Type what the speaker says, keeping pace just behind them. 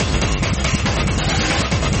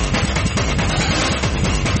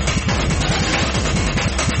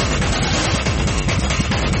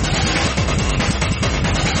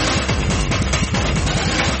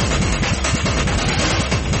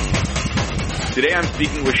Today I'm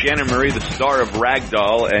speaking with Shannon Murray, the star of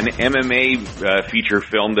Ragdoll, an MMA feature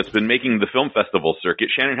film that's been making the film festival circuit.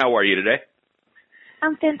 Shannon, how are you today?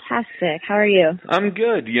 I'm fantastic. How are you? I'm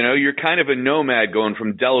good. You know, you're kind of a nomad going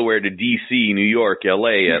from Delaware to D.C., New York,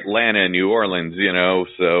 L.A., Atlanta, New Orleans, you know,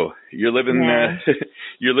 so you're living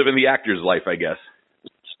you're living the actor's life, I guess.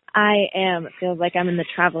 I am. It feels like I'm in the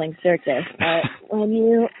traveling circus. But when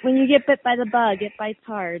you get bit by the bug, it bites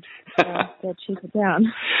hard. So they'll chase it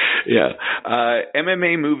down. Yeah.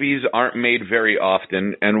 MMA movies aren't made very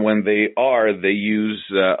often, and when they are, they use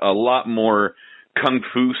a lot more kung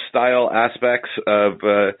fu style aspects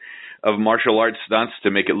of martial arts stunts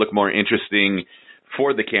to make it look more interesting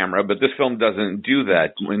for the camera. But this film doesn't do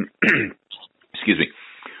that. Excuse me.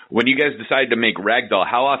 When you guys decided to make Ragdoll,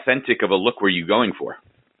 how authentic of a look were you going for?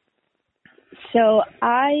 So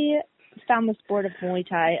I found the sport of Muay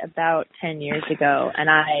Thai about 10 years ago, and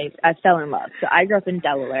I fell in love. So I grew up in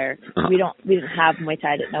Delaware. Uh-huh. We didn't have Muay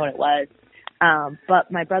Thai. I didn't know what it was. But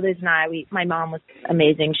my brothers and my mom was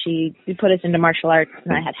amazing. She put us into martial arts,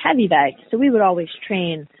 and I had heavy bag. So we would always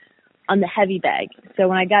train on the heavy bag. So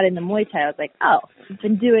when I got into Muay Thai, I was like, oh, I've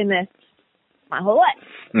been doing this my whole life.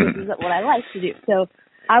 Mm-hmm. This is what I like to do. So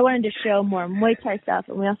I wanted to show more Muay Thai stuff,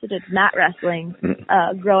 and we also did mat wrestling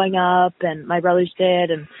growing up, and my brothers did,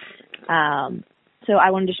 and so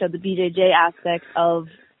I wanted to show the BJJ aspect of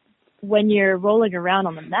when you're rolling around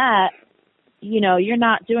on the mat, you know, you're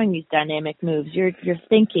not doing these dynamic moves. You're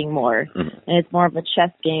thinking more, and it's more of a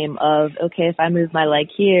chess game of, okay, if I move my leg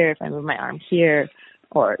here, if I move my arm here,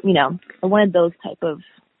 or, you know, I wanted those type of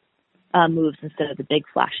moves instead of the big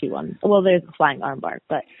flashy ones. Well, there's the flying armbar,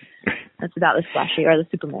 but that's about as flashy, or the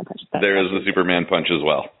Superman punch. There is the Superman punch as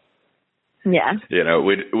well. Yeah. You know,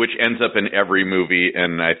 which ends up in every movie,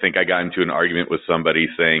 and I think I got into an argument with somebody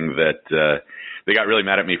saying that they got really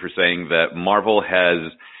mad at me for saying that Marvel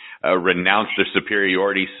has renounced their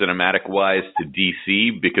superiority cinematic-wise to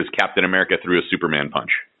DC because Captain America threw a Superman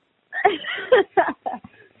punch.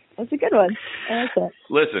 That's a good one. I like that.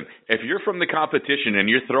 Listen, if you're from the competition and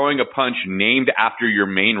you're throwing a punch named after your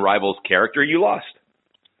main rival's character, you lost.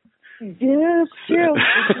 Yeah, it's true.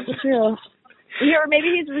 It's true. Yeah, or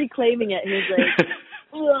maybe he's reclaiming it. He's like,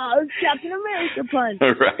 oh, it's Captain America punch.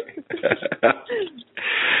 Right.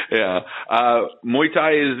 Yeah. Muay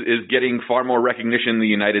Thai is getting far more recognition in the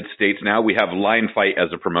United States now. We have Lion Fight as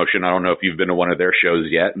a promotion. I don't know if you've been to one of their shows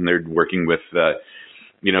yet, and they're working with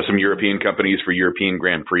some European companies for European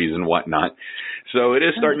Grand Prix and whatnot. So it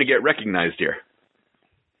is starting to get recognized here.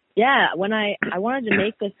 Yeah, when I wanted to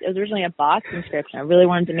make this, it was originally a boxing script, and I really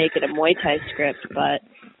wanted to make it a Muay Thai script, but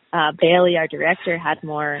Bailey, our director, had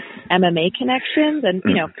more MMA connections, and,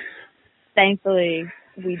 you know, thankfully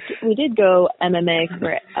we did go MMA,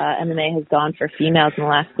 where MMA has gone for females in the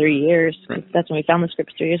last 3 years. Right. That's when we found the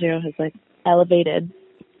script 3 years ago. It has, like, elevated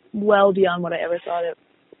well beyond what I ever thought it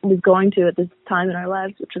was going to at this time in our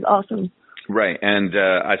lives, which was awesome. Right, and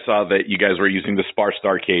I saw that you guys were using the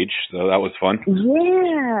Sparstar cage, so that was fun.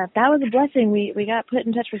 Yeah, that was a blessing. We got put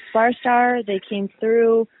in touch with Sparstar. They came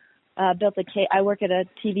through, built a cage. I work at a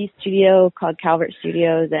TV studio called Calvert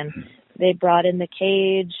Studios, and they brought in the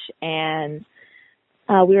cage, and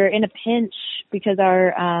we were in a pinch because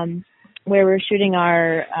our where we were shooting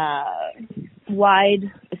our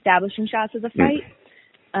wide establishing shots of the fight,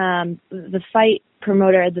 the fight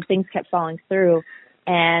promoter, the things kept falling through.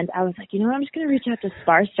 And I was like, you know what, I'm just going to reach out to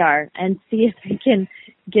Sparstar and see if they can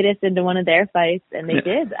get us into one of their fights. And they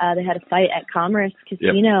did. They had a fight at Commerce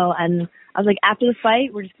Casino. And I was like, after the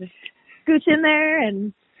fight, we're just going to scooch in there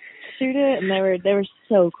and shoot it. And they were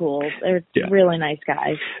so cool. They were really nice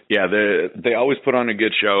guys. Yeah, they always put on a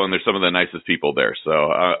good show, and they're some of the nicest people there.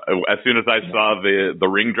 So as soon as I saw the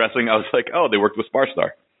ring dressing, I was like, oh, they worked with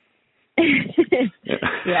Sparstar.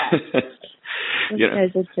 Yeah.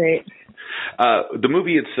 That's great. The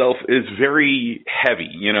movie itself is very heavy.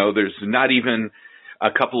 You know, there's not even a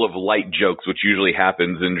couple of light jokes, which usually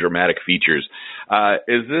happens in dramatic features. But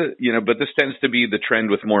this tends to be the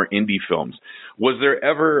trend with more indie films. Was there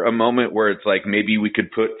ever a moment where it's like, maybe we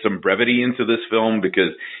could put some brevity into this film?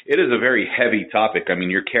 Because it is a very heavy topic. I mean,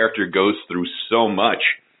 your character goes through so much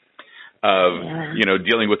of,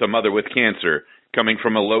 dealing with a mother with cancer, coming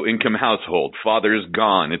from a low-income household, father's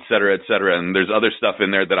gone, et cetera, and there's other stuff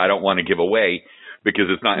in there that I don't want to give away because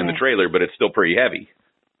it's not in the trailer, but it's still pretty heavy.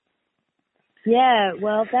 Yeah,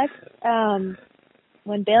 well, that's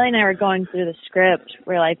when Bailey and I were going through the script,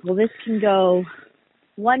 we're like, well, this can go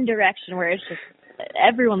one direction where it's just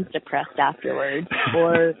everyone's depressed afterwards,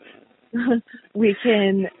 or we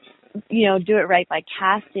can, do it right by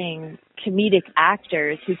casting comedic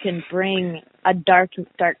actors who can bring a dark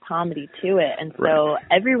comedy to it. And so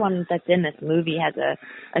everyone that's in this movie has a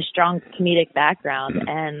strong comedic background.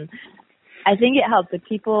 And I think it helps. Like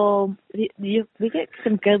we get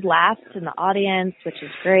some good laughs in the audience, which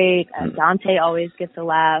is great. Dante always gets a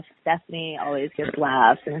laugh. Stephanie always gets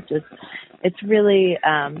laughs. And it's really,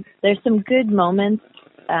 there's some good moments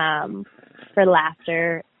for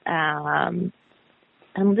laughter. And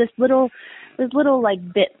there's little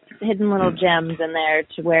like bits, hidden little gems in there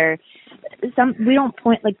to where we don't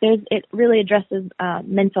point, like it really addresses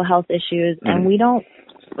mental health issues, and we don't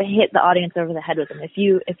hit the audience over the head with them.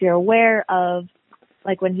 If you're aware of,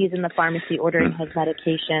 like when he's in the pharmacy ordering his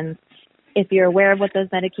medications, if you're aware of what those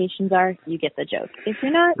medications are, you get the joke. If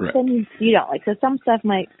you're not, then you don't. Like, so some stuff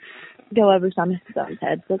might go over someone's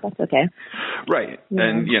head, so that's okay. Right. Yeah.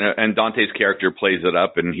 And and Dante's character plays it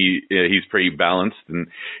up, and he's pretty balanced, and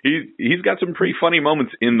he's got some pretty funny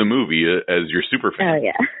moments in the movie as your super fan. Oh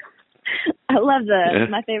yeah. I love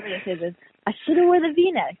my favorite is I should have wore the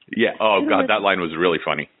V-neck. Yeah. Oh God, that line was really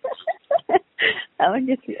funny. That one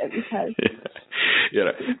gets me every time.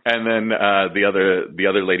 And then the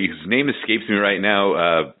other lady whose name escapes me right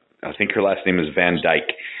now, I think her last name is Van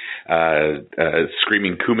Dyke,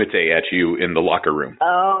 screaming Kumite at you in the locker room.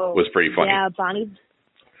 Oh, was pretty funny. Yeah,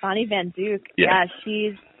 Bonnie Van Duke. Yeah,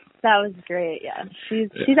 that was great. Yeah, she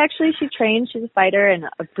trains. She's a fighter and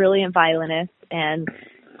a brilliant violinist, and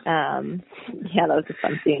that was a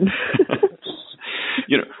fun scene.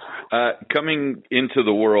 Coming into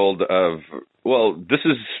the world of, well, this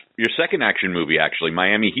is your second action movie, actually.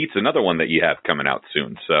 Miami Heat's another one that you have coming out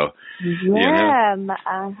soon. So,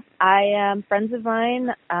 I friends of mine.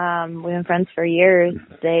 We've been friends for years.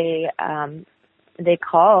 They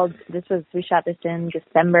called. We shot this in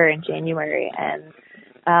December and January, and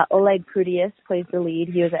Oleg Prudius plays the lead.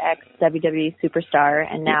 He was an ex-WWE superstar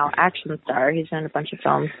and now action star. He's done a bunch of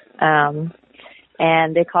films.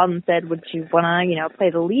 And they called and said, would you want to,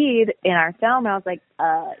 play the lead in our film? And I was like,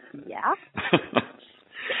 yeah,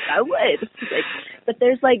 I would. But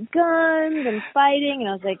there's like guns and fighting. And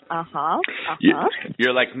I was like,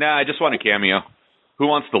 You're like, nah, I just want a cameo. Who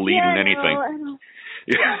wants to lead in anything?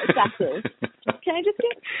 Yeah, exactly. Can I just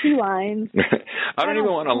get 2 lines? I don't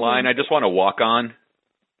even want a line. I just want to walk on.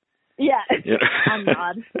 Yeah. I'm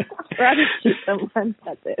not. Rather shoot someone.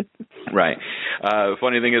 That's it. Right.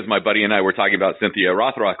 Funny thing is, my buddy and I were talking about Cynthia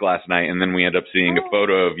Rothrock last night, and then we ended up seeing a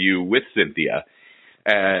photo of you with Cynthia.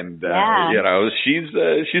 And, she's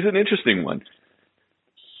an interesting one.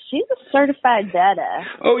 She's a certified badass.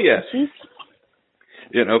 Oh, yes.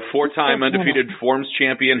 4-time undefeated Forms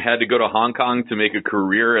champion, had to go to Hong Kong to make a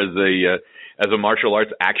career as a martial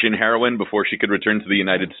arts action heroine before she could return to the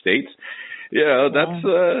United States. Yeah,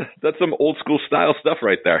 that's some old school style stuff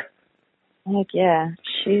right there. Heck yeah,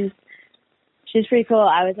 she's pretty cool.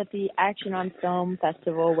 I was at the Action on Film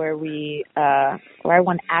Festival where I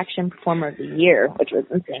won Action Performer of the Year, which was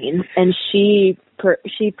insane. And she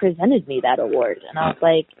presented me that award, and I was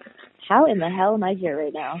like, how in the hell am I here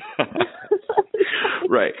right now?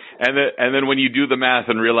 Right, and then when you do the math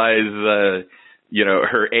and realize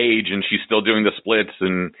her age, and she's still doing the splits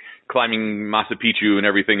and climbing Machu Picchu and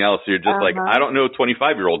everything else, you're just like, I don't know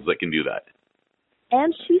 25-year-olds that can do that.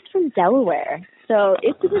 And she's from Delaware, so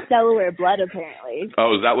it's in the Delaware blood, apparently.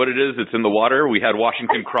 Oh, is that what it is? It's in the water? We had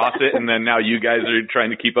Washington cross it, and then now you guys are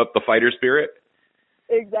trying to keep up the fighter spirit?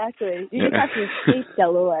 Exactly. You just have to escape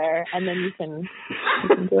Delaware, and then you can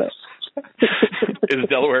do it. Is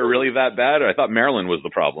Delaware really that bad? I thought Maryland was the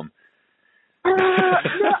problem. No,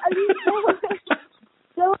 I mean,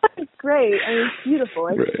 Delaware is great. I mean, it's beautiful.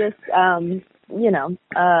 It's just,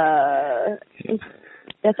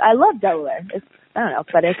 I love Delaware. I don't know,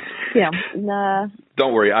 but it's,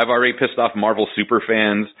 Don't worry. I've already pissed off Marvel super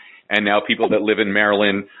fans and now people that live in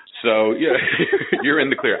Maryland. So, yeah, you're in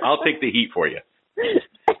the clear. I'll take the heat for you.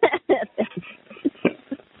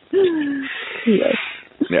 Yes.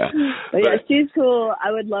 Yeah. But she's cool.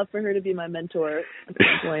 I would love for her to be my mentor at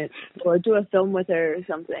some point, or do a film with her or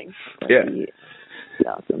something. That'd be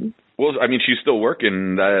awesome. Well, I mean, she's still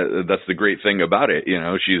working. That's the great thing about it.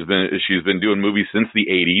 She's been doing movies since the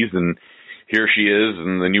 80s, and here she is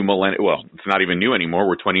in the new millennium. Well, it's not even new anymore.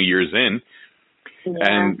 We're 20 years in,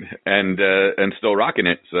 and still rocking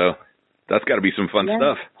it. So that's got to be some fun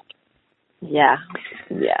stuff. Yeah.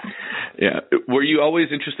 Were you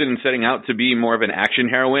always interested in setting out to be more of an action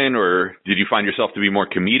heroine, or did you find yourself to be more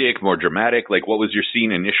comedic, more dramatic? Like, what was your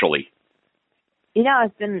scene initially?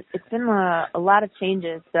 It's been a lot of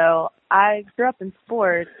changes. So I grew up in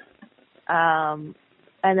sports, and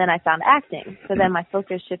then I found acting. So then my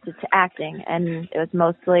focus shifted to acting, and it was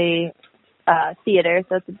mostly theater,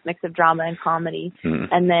 so it's a mix of drama and comedy.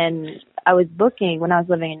 And then I was booking, when I was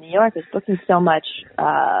living in New York, I was booking so much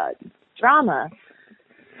drama.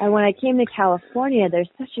 And when I came to California, there's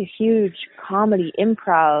such a huge comedy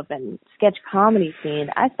improv and sketch comedy scene.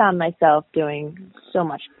 I found myself doing so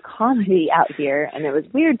much comedy out here, and it was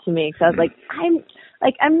weird to me because I was like,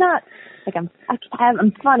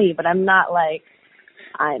 I'm funny, but I'm not like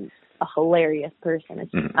I'm a hilarious person.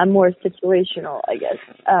 I'm more situational, I guess.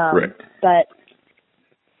 Right.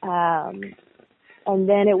 And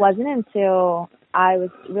then it wasn't until I was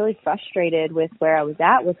really frustrated with where I was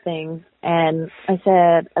at with things, and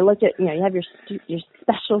I looked at, you have your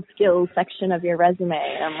special skills section of your resume,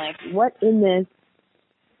 and I'm like, what in this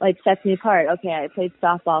sets me apart? Okay, I played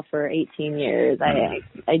softball for 18 years.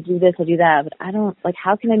 I do this, I do that, but I don't,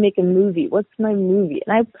 how can I make a movie? What's my movie?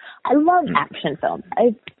 And I love action films.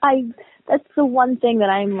 That's the one thing that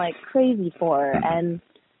I'm crazy for, and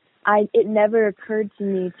it never occurred to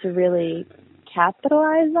me to really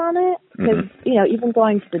capitalize on it, because even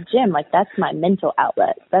going to the gym, that's my mental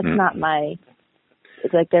outlet. That's not my,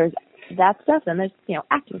 it's there's that stuff and there's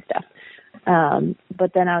acting stuff,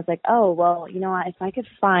 but then I was like, oh well, if I could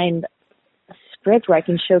find a script where I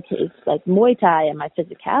can showcase Muay Thai and my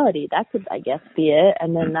physicality, that could, I guess, be it.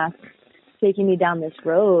 And then that's taking me down this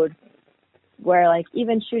road where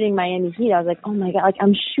even shooting Miami Heat, I was like, oh my god,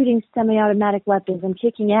 I'm shooting semi-automatic weapons, I'm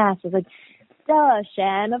kicking ass. I was like, duh,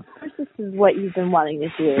 Shan, of course this is what you've been wanting to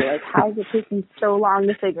do. How is it taking so long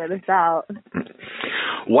to figure this out?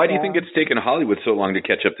 Why do you think it's taken Hollywood so long to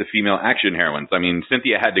catch up to female action heroines? I mean,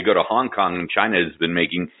 Cynthia had to go to Hong Kong, and China has been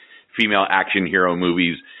making female action hero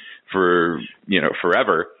movies for,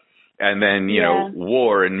 forever. And then,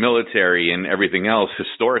 war and military and everything else,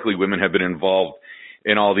 historically women have been involved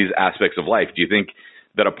in all these aspects of life. Do you think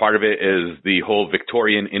that a part of it is the whole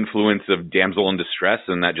Victorian influence of damsel in distress,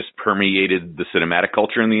 and that just permeated the cinematic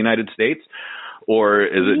culture in the United States? Or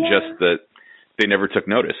is it just that they never took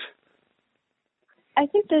notice? I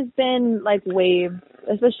think there's been waves,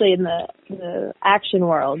 especially in the action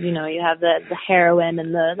world. You have the heroine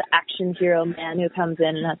and the action hero man who comes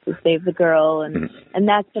in and has to save the girl, and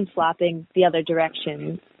that's been flopping the other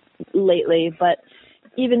direction lately. But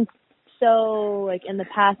even so, in the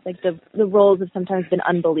past, the roles have sometimes been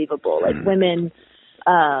unbelievable. Women,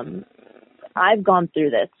 I've gone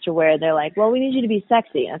through this to where they're like, well, we need you to be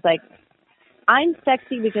sexy. And it's I'm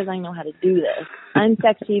sexy because I know how to do this. I'm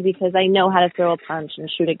sexy because I know how to throw a punch and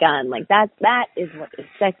shoot a gun. That is what is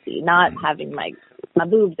sexy, not having my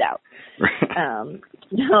boobs out.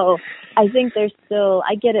 No, I think there's still,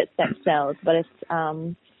 I get it, sex sells, but it's,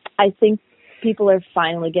 I think people are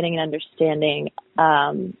finally getting an understanding,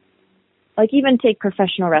 even take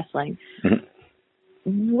professional wrestling,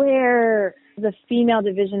 where the female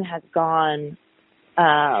division has gone,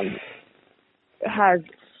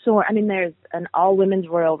 there's an all women's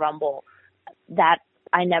Royal Rumble that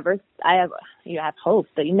you have hope,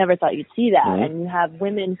 but you never thought you'd see that. And you have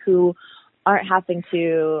women who aren't having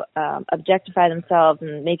to objectify themselves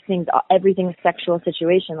and make everything a sexual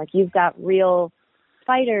situation. You've got real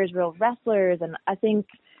fighters, real wrestlers, and I think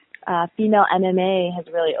female MMA has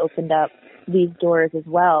really opened up these doors as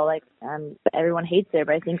well. Everyone hates her,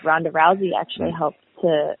 but I think Ronda Rousey actually helped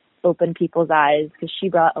to open people's eyes, because she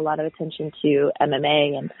brought a lot of attention to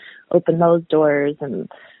MMA and opened those doors. And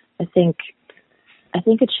I think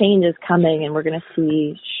a change is coming, and we're going to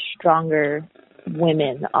see stronger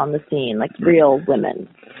women on the scene, real women,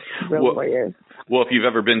 warriors. Well, if you've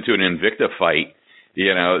ever been to an Invicta fight,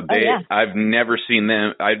 I've never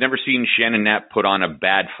seen Shannon Knapp put on a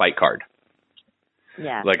bad fight card.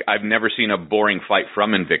 Yeah. I've never seen a boring fight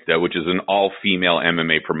from Invicta, which is an all-female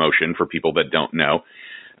MMA promotion for people that don't know.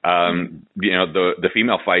 The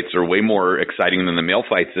female fights are way more exciting than the male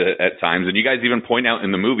fights at times. And you guys even point out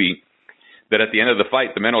in the movie that at the end of the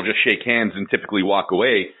fight, the men will just shake hands and typically walk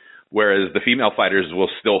away, whereas the female fighters will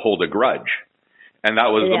still hold a grudge. And that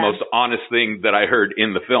was the most honest thing that I heard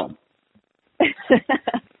in the film.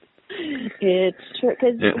 It's true,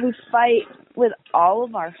 because we fight with all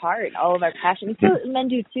of our heart, all of our passion. Men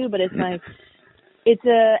do too, but it's it's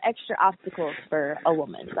a extra obstacle for a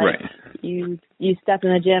woman. Right. You step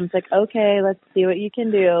in the gym, it's okay, let's see what you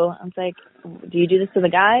can do. It's do you do this to the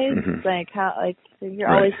guys? It's how, you're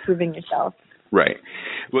always proving yourself. Right.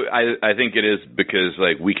 Well, I think it is because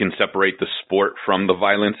we can separate the sport from the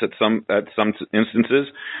violence at some instances,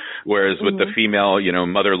 whereas with the female,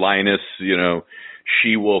 mother lioness,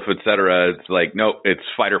 she wolf, etc. It's no, it's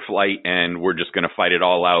fight or flight, and we're just going to fight it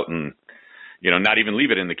all out, and not even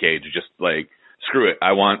leave it in the cage. Just screw it.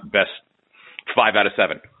 I want best 5 out of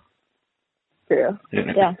 7. True.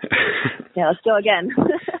 Yeah. Yeah. Let's go again.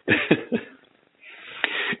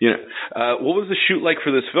 What was the shoot like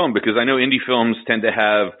for this film? Because I know indie films tend to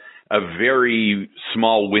have a very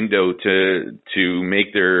small window to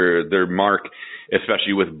make their mark,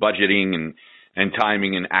 especially with budgeting and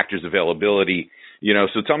timing and actors' availability.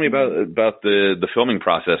 So tell me about the filming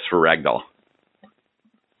process for Ragdoll.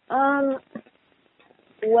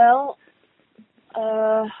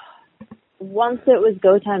 Once it was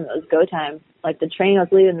go time, it was go time. Like, the train was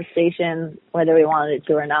leaving the station whether we wanted it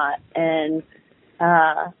to or not. And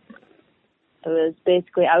it was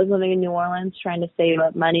basically, I was living in New Orleans trying to save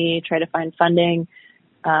up money, try to find funding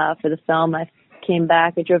for the film. I came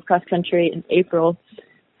back. I drove cross country in April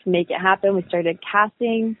to make it happen. We started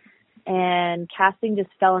casting, and casting just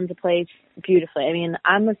fell into place beautifully. I mean,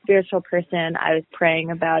 I'm a spiritual person. I was praying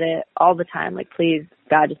about it all the time. Like, please,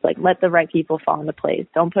 God, just let the right people fall into place.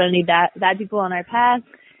 Don't put any bad people on our path.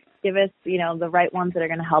 Give us, the right ones that are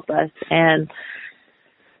going to help us. And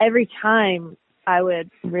every time I would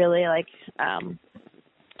really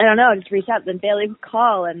just reach out. Then Bailey would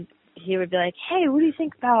call and he would be like, hey, what do you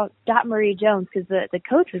think about Dot Marie Jones? Because the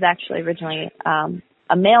coach was actually originally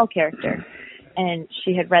a male character. And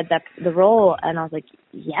she had read the role, and I was like,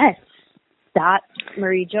 yes, Dot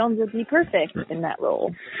Marie Jones would be perfect in that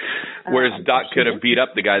role. Whereas Dot could have beat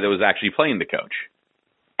up the guy that was actually playing the coach.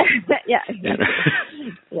 Yeah.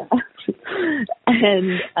 Yeah.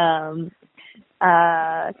 And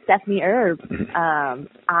Stephanie Erb.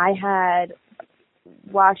 I had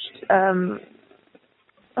watched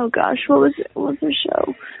what was her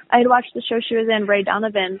show? I had watched the show she was in, Ray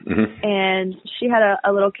Donovan, and she had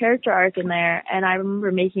a little character arc in there, and I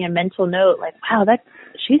remember making a mental note, like, wow,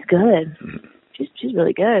 she's good. She's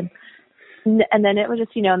really good. And then it was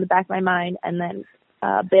just, in the back of my mind, and then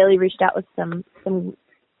Bailey reached out with some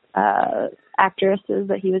actresses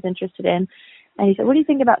that he was interested in, and he said, what do you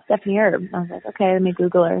think about Stephanie Erb? I was like, okay, let me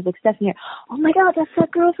Google her. I was like, Stephanie Erb. Oh my God, that's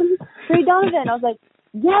that girl from Ray Donovan. I was like,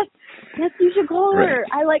 yes, you should call her.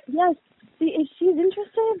 Right. Yes. See, if she's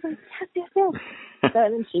interested, like, yes. So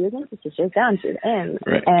then she was interested. She was down. She was in.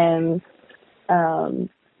 Right. And,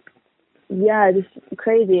 just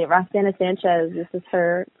crazy. Roxana Sanchez, this is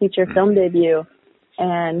her feature film debut.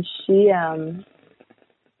 And she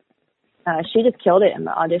just killed it in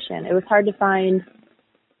the audition. It was hard to find.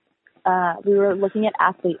 We were looking at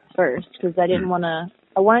athletes first because I didn't want to.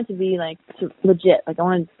 I wanted to be legit. Like,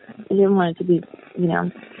 I didn't want it to be,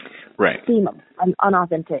 right, seem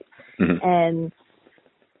unauthentic. Mm-hmm. And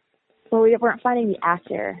so we weren't finding the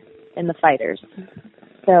actor in the fighters.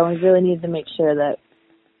 So we really needed to make sure that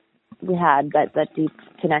we had that deep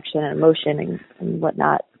connection and emotion and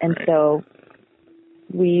whatnot. And so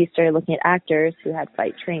we started looking at actors who had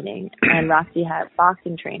fight training, and Roxy had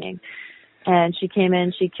boxing training. And she came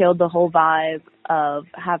in, she killed the whole vibe of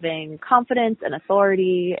having confidence and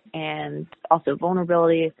authority and also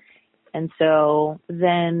vulnerability. And so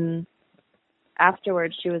then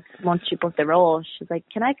afterwards, once she booked the role, she was like,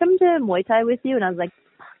 can I come to Muay Thai with you? And I was like,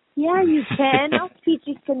 yeah, you can. I'll teach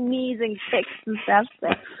you some knees and kicks and stuff. So,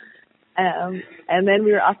 and then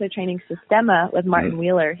we were also training Systema with Martin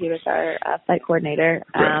Wheeler. He was our fight coordinator.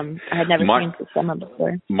 Right. I had never trained Systema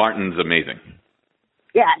before. Martin's amazing.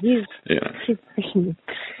 Yeah, he's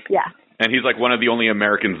yeah. And he's like one of the only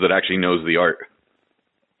Americans that actually knows the art.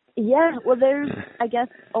 Yeah, well, there's, I guess,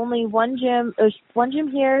 only one gym. There's one gym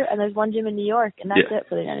here, and there's one gym in New York, and that's it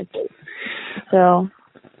for the United States. So,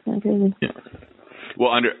 kind of crazy. Yeah.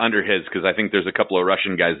 Well, under his, because I think there's a couple of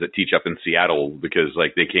Russian guys that teach up in Seattle because,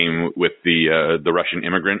 they came with the Russian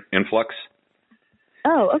immigrant influx.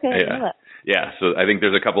 Oh, okay. Yeah. I know that. Yeah, so I think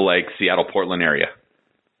there's a couple Seattle, Portland area.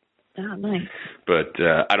 Oh, nice. But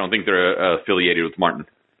I don't think they're affiliated with Martin.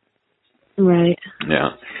 Right.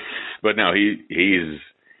 Yeah. But no, he's,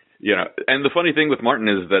 and the funny thing with Martin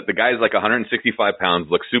is that the guy's 165 pounds,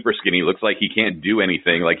 looks super skinny, looks like he can't do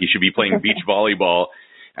anything, like he should be playing beach volleyball,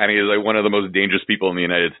 and he's one of the most dangerous people in the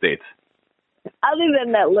United States. Other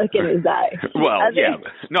than that look in his eye. Well, yeah.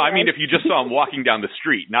 No, I mean if you just saw him walking down the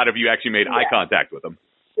street, not if you actually made eye contact with him.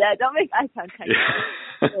 Yeah, don't make eye contact.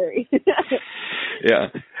 Yeah.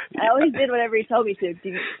 I always did whatever he told me to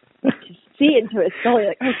see into his soul.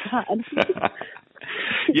 Like, oh, God.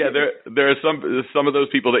 Yeah, there are some of those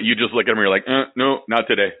people that you just look at them and you're like, no, not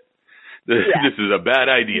today. This is a bad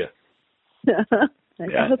idea.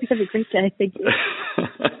 I hope you have a great day. Thank you.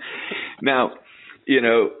 Now,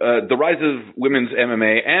 the rise of women's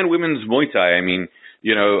MMA and women's Muay Thai. I mean,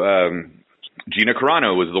 Gina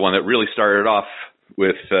Carano was the one that really started off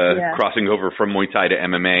with crossing over from Muay Thai to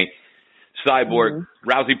MMA. Cyborg,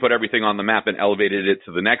 Rousey put everything on the map and elevated it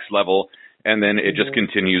to the next level, and then it just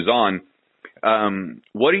continues on.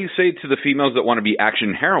 What do you say to the females that want to be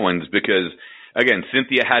action heroines? Because again,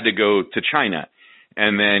 Cynthia had to go to China.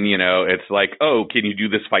 And then, it's like, oh, can you do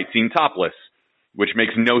this fight scene topless? Which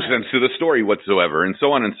makes no sense to the story whatsoever, and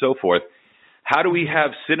so on and so forth. How do we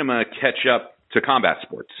have cinema catch up to combat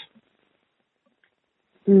sports?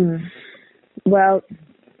 Well,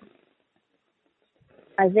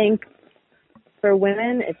 I think for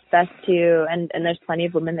women, it's best to, and there's plenty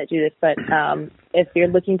of women that do this, but if you're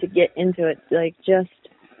looking to get into it, like just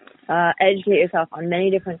educate yourself on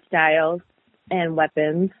many different styles and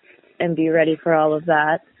weapons and be ready for all of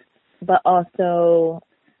that, but also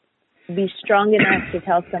be strong enough to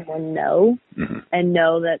tell someone no, and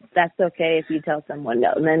know that that's okay if you tell someone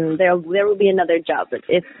no. And then there will be another job. But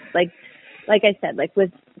if, like I said, like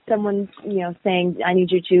with someone, saying, I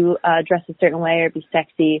need you to dress a certain way or be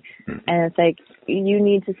sexy, and it's like, you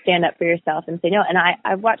need to stand up for yourself and say no. And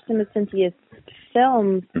I've watched some of Cynthia's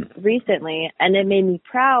films recently, and it made me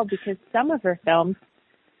proud because some of her films,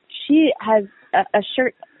 she has a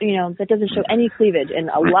shirt, that doesn't show any cleavage in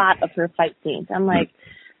a lot of her fight scenes. I'm like,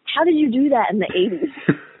 how did you do that in the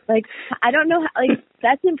 80s? Like, I don't know how,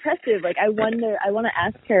 that's impressive. Like, I want to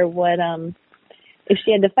ask her what, if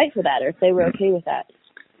she had to fight for that or if they were okay with that.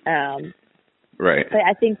 Right. But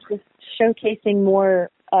I think just showcasing more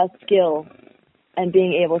skill and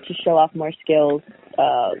being able to show off more skills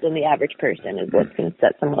than the average person is what's going to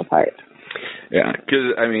set someone apart. Yeah,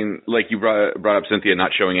 because, like you brought up Cynthia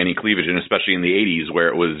not showing any cleavage, and especially in the 80s where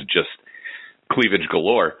it was just cleavage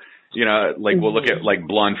galore. We'll look at,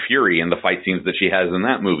 Blonde Fury and the fight scenes that she has in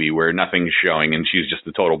that movie where nothing's showing and she's just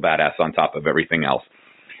a total badass on top of everything else.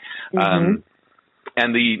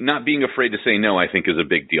 And the not being afraid to say no, I think, is a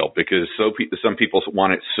big deal because some people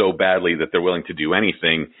want it so badly that they're willing to do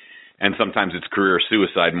anything, and sometimes it's career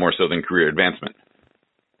suicide more so than career advancement.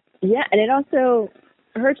 Yeah, and it also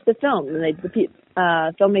hurts the film. The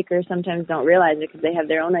filmmakers sometimes don't realize it because they have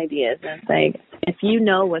their own ideas. And it's like, if you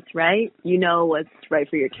know what's right, you know what's right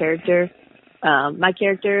for your character. My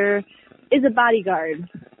character is a bodyguard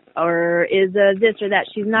or is this or that.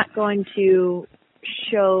 She's not going to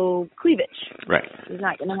show cleavage. Right. She's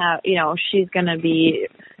not going to have, she's going to be,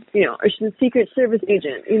 or she's a Secret Service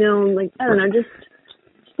agent, I don't know, just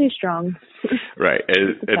stay strong. Right.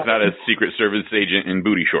 It's not a Secret Service agent in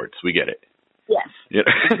booty shorts. We get it. Yes. Yeah.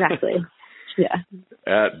 Exactly. Yeah.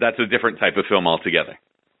 That's a different type of film altogether.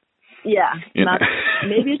 Yeah.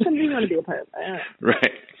 Maybe it's something you want to be a part of. I don't know.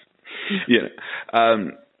 Right. Yeah.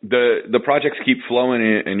 The projects keep flowing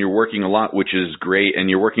and you're working a lot, which is great. And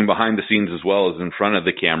you're working behind the scenes as well as in front of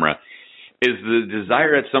the camera. Is the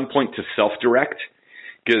desire at some point to self-direct?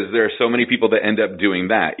 Because there are so many people that end up doing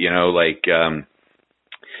that,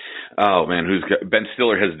 Ben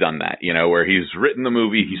Stiller has done that, where he's written the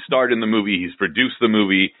movie, he starred in the movie, he's produced the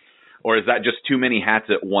movie, or is that just too many hats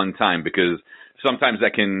at one time? Because sometimes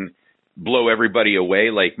that can blow everybody away,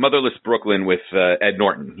 like Motherless Brooklyn with Ed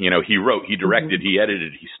Norton. He wrote, he directed, he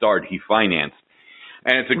edited, he starred, he financed.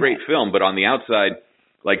 And it's a great film, but on the outside,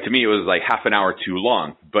 to me, it was like half an hour too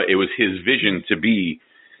long, but it was his vision to be,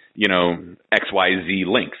 XYZ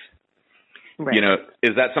links. Right.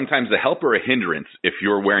 Is that sometimes a help or a hindrance if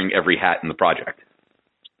you're wearing every hat in the project?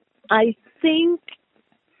 I think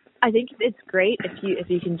it's great if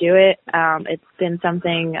you can do it. It's been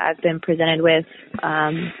something I've been presented with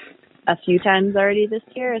a few times already this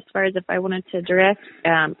year as far as if I wanted to direct.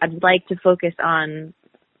 I'd like to focus on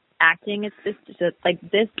acting.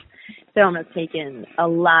 This film has taken a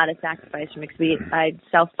lot of sacrifice from me. I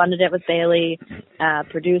self-funded it with Bailey,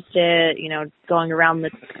 produced it, going around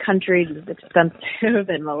the country is expensive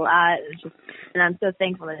and a lot. And I'm so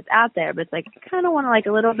thankful that it's out there, but it's like, I kind of want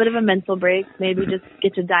a little bit of a mental break, maybe just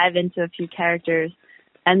get to dive into a few characters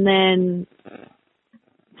and then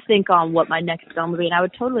think on what my next film would be. And I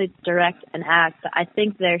would totally direct and act, but I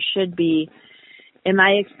think there should be, in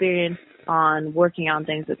my experience, on working on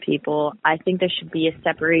things with people, I think there should be a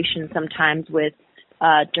separation sometimes with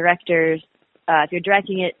directors. If you're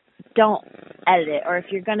directing it, don't edit it. Or if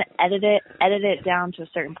you're going to edit it down to a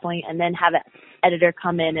certain point and then have an editor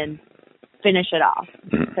come in and finish it off.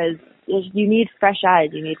 Because you need fresh eyes.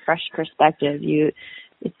 You need fresh perspective.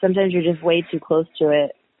 Sometimes you're just way too close to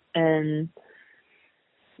it. And,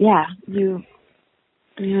 yeah, you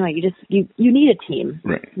need a team.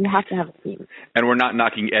 Right. You have to have a team. And we're not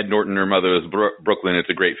knocking Ed Norton or Motherless Brooklyn. It's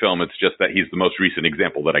a great film. It's just that he's the most recent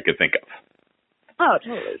example that I could think of. Oh,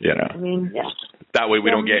 totally. Yeah. That way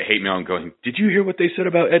we don't get hate mail going, did you hear what they said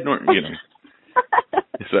about Ed Norton?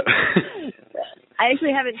 So. I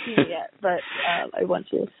actually haven't seen it yet, but I want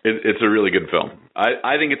to. It's a really good film.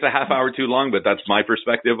 I think it's a half hour too long, but that's my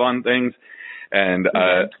perspective on things. And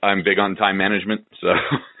I'm big on time management, so...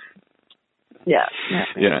 Yeah.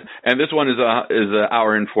 And this one is an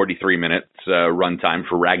hour and 43 minutes runtime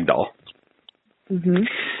for Ragdoll. Mm-hmm.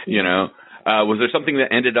 You know, was there something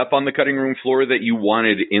that ended up on the cutting room floor that you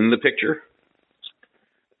wanted in the picture?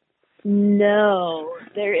 No,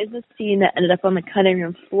 there is a scene that ended up on the cutting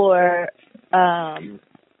room floor that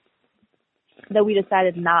we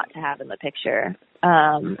decided not to have in the picture.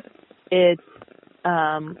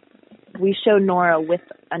 We show Nora with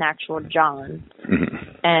an actual John,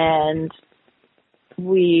 and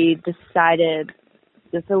we decided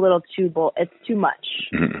it's a little it's too much.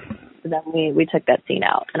 So then we took that scene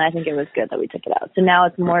out, and I think it was good that we took it out. So now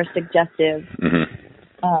it's more suggestive,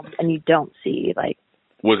 and you don't see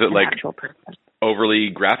was it like actual person. Overly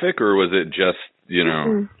graphic, or was it just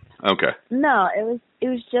Okay. No, it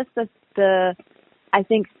was just the I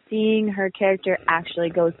think seeing her character actually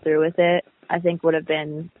go through with it, I think would have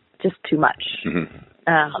been just too much.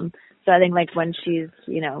 So I think when she's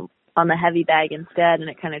on the heavy bag instead, and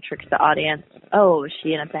it kind of tricks the audience. Oh, is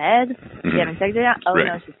she in a bed? Is she having sex right now? Oh, right.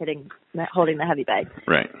 No, she's holding the heavy bag.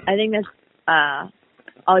 Right. I think that's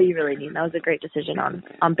all you really need. That was a great decision on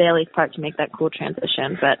Bailey's part to make that cool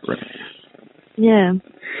transition. But yeah,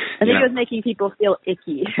 I think it was making people feel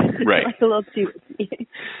icky. Right. A little too icky.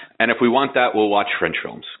 And if we want that, we'll watch French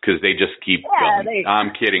films because they just keep going.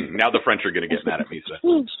 I'm kidding. Now the French are going to get mad at me.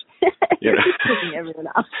 So. Everyone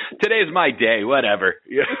else. Today's my day. Whatever.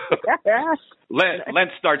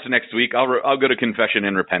 Lent starts next week. I'll go to confession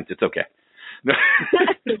and repent. It's okay.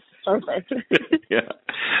 Perfect. Yeah.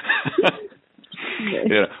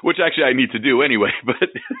 Yeah. Which actually I need to do anyway, but.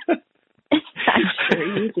 I'm sure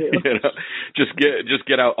you do. Just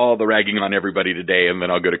get out all the ragging on everybody today, and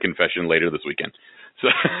then I'll go to confession later this weekend. So.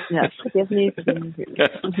 Yes. Forgive me.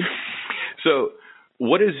 So.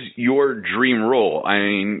 What is your dream role? I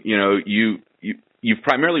mean, you've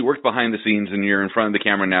primarily worked behind the scenes and you're in front of the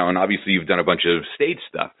camera now, and obviously you've done a bunch of stage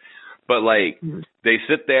stuff. But they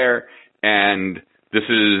sit there, and this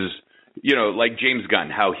is, like James Gunn,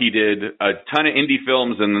 how he did a ton of indie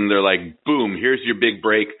films, and then they're like, boom, here's your big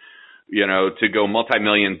break, to go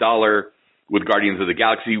multi-million-dollar with Guardians of the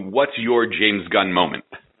Galaxy. What's your James Gunn moment?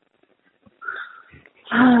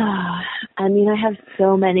 I mean, I have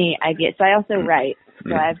so many ideas. So I also write.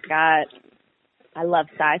 So I love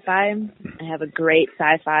sci-fi. I have a great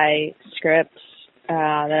sci-fi script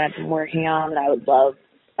that I've been working on that I would love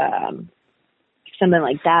something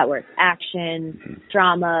like that where it's action,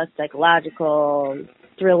 drama, psychological,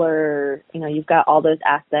 thriller. You've got all those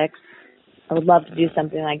aspects. I would love to do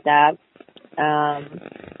something like that.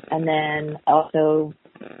 And then also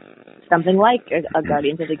something like a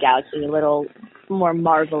Guardians of the Galaxy, a little more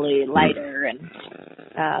Marvel-y, lighter, and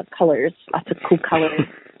colors, lots of cool colors.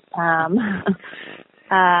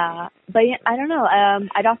 But yeah, I don't know.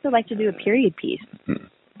 I'd also like to do a period piece.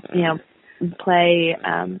 Play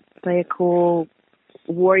a cool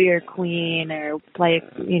warrior queen, or play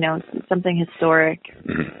something historic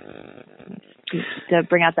to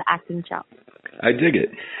bring out the acting chops. I dig it.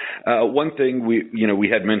 One thing we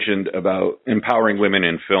had mentioned about empowering women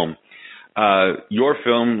in film. Your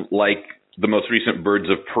film, like the most recent Birds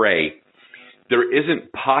of Prey, there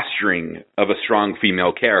isn't posturing of a strong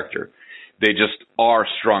female character. They just are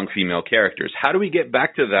strong female characters. How do we get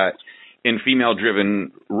back to that in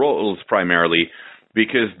female-driven roles primarily?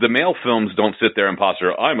 Because the male films don't sit there and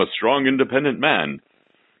posture, I'm a strong, independent man.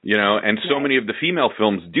 And so many of the female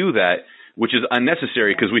films do that, which is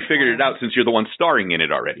unnecessary because we figured it out since you're the one starring in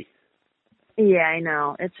it already. Yeah, I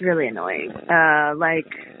know. It's really annoying.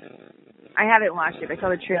 I haven't watched it. I saw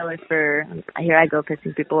the trailer for, here I go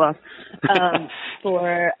pissing people off,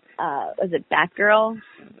 for, was it Batgirl?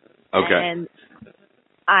 Okay. And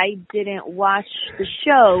I didn't watch the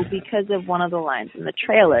show because of one of the lines in the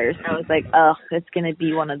trailers. I was like, oh, it's going to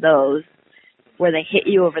be one of those where they hit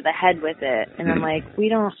you over the head with it. And I'm like, we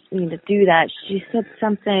don't need to do that. She said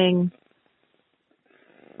something.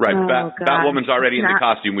 Right. Batwoman's already in the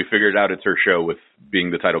costume. We figured out it's her show with being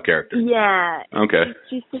the title character. Yeah. Okay.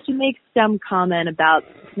 She makes some comment about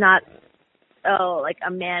not, like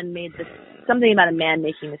a man made this, something about a man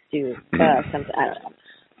making the suit. Something, I don't know.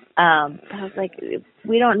 I was like,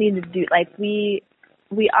 we don't need to do, we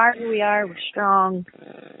are who we are, we're strong,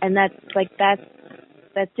 and that's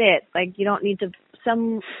it. You don't need to,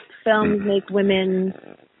 some films make women,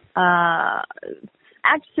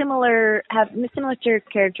 act similar, have similar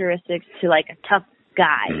characteristics to a tough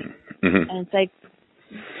guy. And it's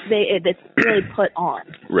it's really put on.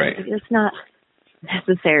 Right. It's not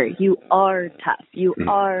necessary. You are tough. You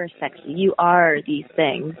are sexy. You are these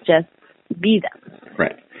things. Just be them.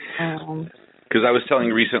 Right. Because I was telling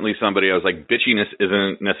recently somebody, I was like, bitchiness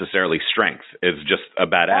isn't necessarily strength. It's just a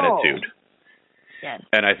bad attitude. Yes.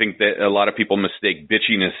 And I think that a lot of people mistake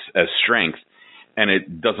bitchiness as strength, and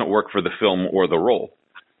it doesn't work for the film or the role.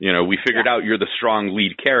 You know, we figured out you're the strong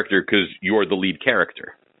lead character because you're the lead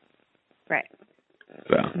character. Right.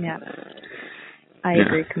 So. Yeah. I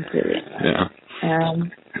agree completely. Yeah.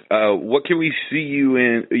 What can we see you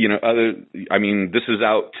in, you know, this is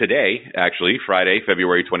out today, actually, Friday,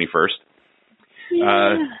 February 21st.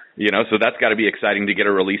 Yeah. You know, so that's got to be exciting to get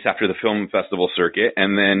a release after the film festival circuit.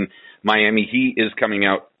 And then Miami Heat is coming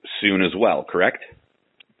out soon as well, correct?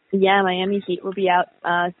 Yeah, Miami Heat will be out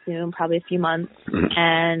soon, probably a few months. Mm-hmm.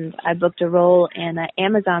 And I booked a role in an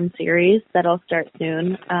Amazon series that'll start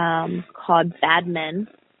soon called Bad Men.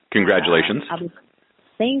 Congratulations.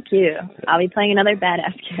 Thank you. I'll be playing another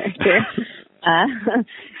badass character.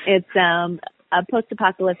 It's a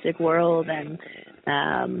post-apocalyptic world, and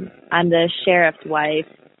I'm the sheriff's wife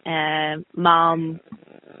and mom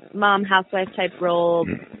housewife type role,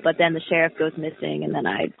 but then the sheriff goes missing, and then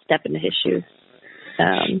I step into his shoes.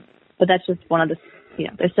 But that's just one of the,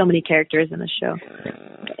 there's so many characters in the show.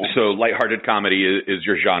 So lighthearted comedy is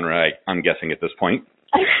your genre, I'm guessing, at this point.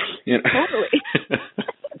 Totally.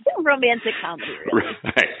 Romantic comedy, really.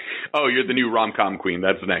 Right. Oh, you're the new rom-com queen.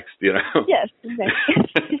 That's next, you know? Yes,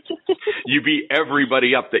 exactly. You beat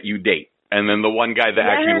everybody up that you date, and then the one guy that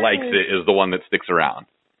actually likes it is the one that sticks around.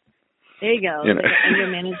 There you go. Like an anger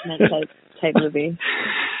management type movie.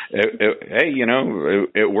 Hey,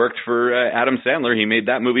 it worked for Adam Sandler. He made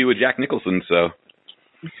that movie with Jack Nicholson, so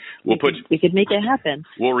we could make it happen.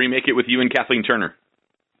 We'll remake it with you and Kathleen Turner.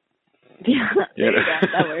 Yeah,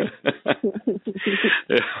 that works.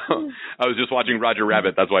 I was just watching Roger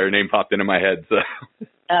Rabbit. That's why her name popped into my head. So.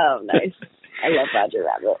 Oh, nice. I love Roger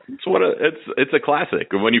Rabbit. It's a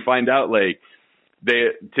classic. And when you find out,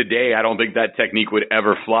 today, I don't think that technique would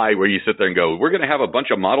ever fly where you sit there and go, we're going to have a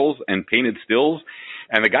bunch of models and painted stills,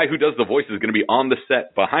 and the guy who does the voice is going to be on the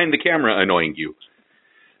set behind the camera annoying you.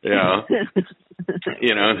 Instead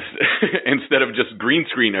of just green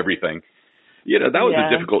screen everything. That was a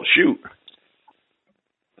difficult shoot.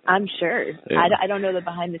 I'm sure. Yeah. I don't know the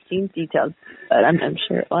behind the scenes details, but I'm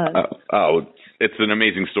sure it was. It's an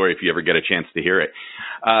amazing story if you ever get a chance to hear it.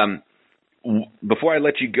 Before I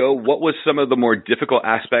let you go, what was some of the more difficult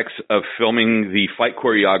aspects of filming the fight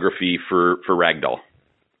choreography for Ragdoll?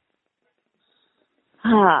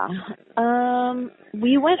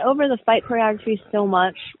 We went over the fight choreography so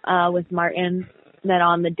much with Martin that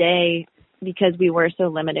on the day, because we were so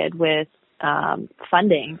limited with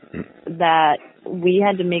funding, that we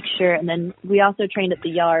had to make sure. And then we also trained at the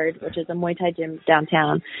Yard, which is a Muay Thai gym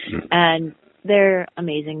downtown, and they're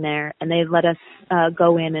amazing there. And they let us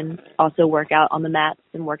go in and also work out on the mats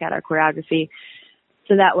and work out our choreography.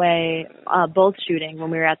 So that way, both shooting, when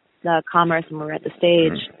we were at the Commerce and we were at the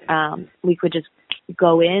stage, we could just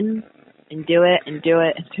go in and do it and do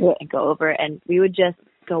it and do it and go over it. And we would just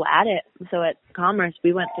go at it. So at Commerce,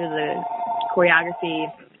 we went through the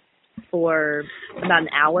choreography for about an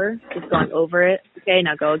hour, just going over it. Okay,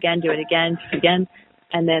 now go again, do it again, do it again.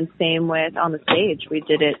 And then same with on the stage. We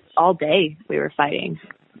did it all day. We were fighting.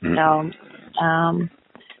 So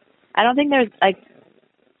I don't think there's,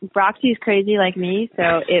 Broxy's crazy like me,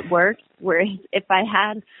 so it worked. Whereas if I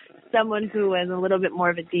had someone who was a little bit more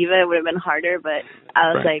of a diva, it would have been harder. But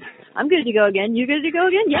I was like, I'm good to go again. You good to go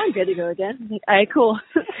again? Yeah, I'm good to go again. Like, all right, cool.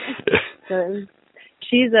 So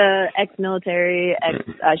she's a ex-military.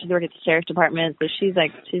 She's worked at the sheriff's department, so she's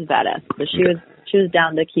badass. So she was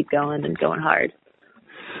down to keep going and going hard.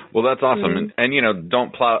 Well, that's awesome. And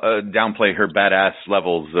don't downplay her badass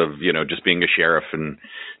levels of, just being a sheriff and,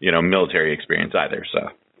 military experience either. So.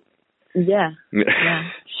 Yeah.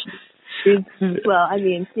 Well, I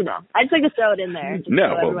just like to throw it in there just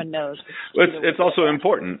so everyone knows. It's also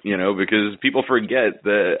important, because people forget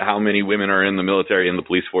how many women are in the military and the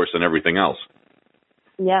police force and everything else.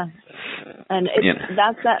 Yeah. And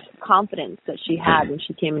that's that confidence that she had when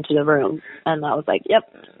she came into the room. And I was like, yep,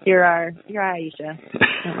 you're Aisha.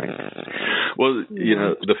 Well,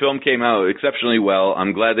 the film came out exceptionally well.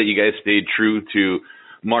 I'm glad that you guys stayed true to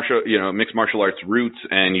mixed martial arts roots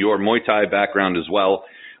and your Muay Thai background as well,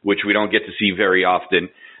 which we don't get to see very often.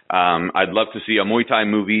 I'd love to see a Muay Thai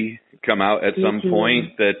movie come out at some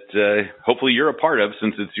point that hopefully you're a part of,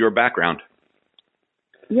 since it's your background.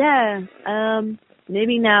 Yeah.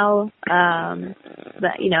 Maybe now,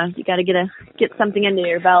 but you got to get something under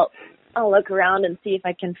your belt. I'll look around and see if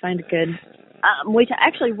I can find a good Muay Thai.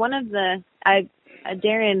 Actually, one of the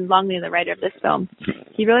Darren Longley, the writer of this film,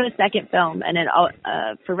 he wrote a second film, and then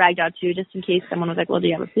for Ragdoll 2, just in case someone was like, "Well, do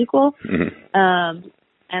you have a sequel?" Mm-hmm.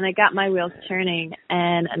 And I got my wheels turning.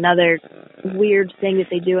 And another weird thing that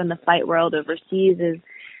they do in the fight world overseas is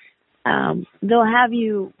they'll have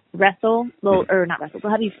you wrestle, they'll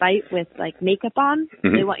have you fight with like makeup on.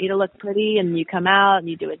 Mm-hmm. They want you to look pretty, and you come out and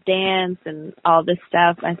you do a dance and all this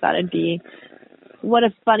stuff. I thought it'd be, what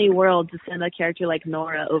a funny world to send a character like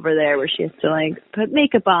Nora over there where she has to like put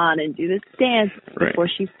makeup on and do this dance before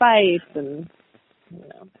she fights, and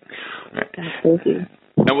kind of crazy.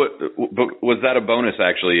 Now, was that a bonus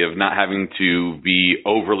actually of not having to be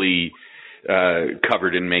overly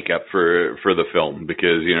covered in makeup for the film,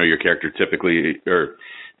 because your character typically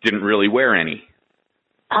didn't really wear any?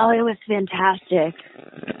 Oh, it was fantastic.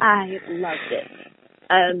 I loved it.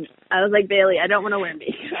 I was like, Bailey, I don't want to wear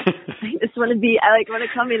makeup. I just want to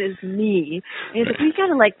come in as me. And he's like, you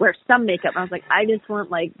gotta like wear some makeup. And I was like, I just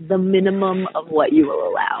want like the minimum of what you will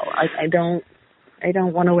allow. Like I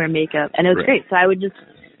don't want to wear makeup. And it was great. So I would just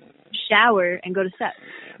shower and go to set.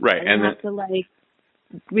 Right.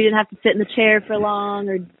 We didn't have to sit in the chair for long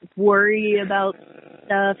or worry about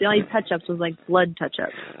stuff. The only touch-ups was like blood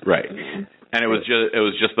touch-ups. Right. And it was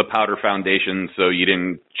just the powder foundation, so you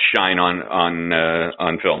didn't shine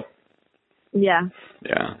on film. Yeah.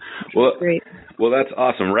 Yeah. Well, great. Well, that's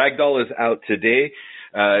awesome. Ragdoll is out today.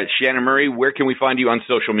 Shannon Murray, where can we find you on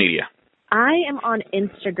social media? I am on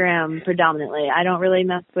Instagram predominantly. I don't really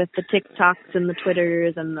mess with the TikToks and the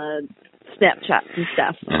Twitters and the Snapchats and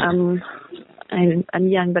stuff. I'm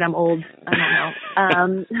young, but I'm old. I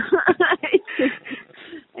don't know.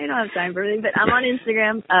 I don't have time for everything, but I'm on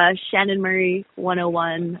Instagram, Shannon Murray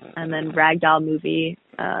 101, and then Ragdoll Movie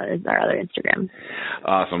is our other Instagram.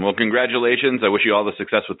 Awesome. Well, congratulations. I wish you all the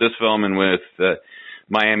success with this film and with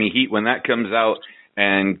Miami Heat when that comes out.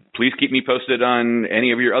 And please keep me posted on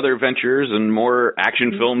any of your other ventures and more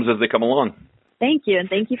action films as they come along. Thank you, and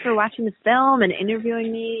thank you for watching the film and interviewing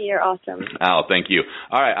me. You're awesome. Oh, thank you.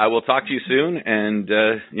 All right, I will talk to you soon, and,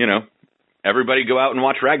 everybody go out and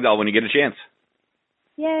watch Ragdoll when you get a chance.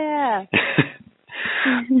 Yeah.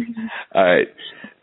 All right.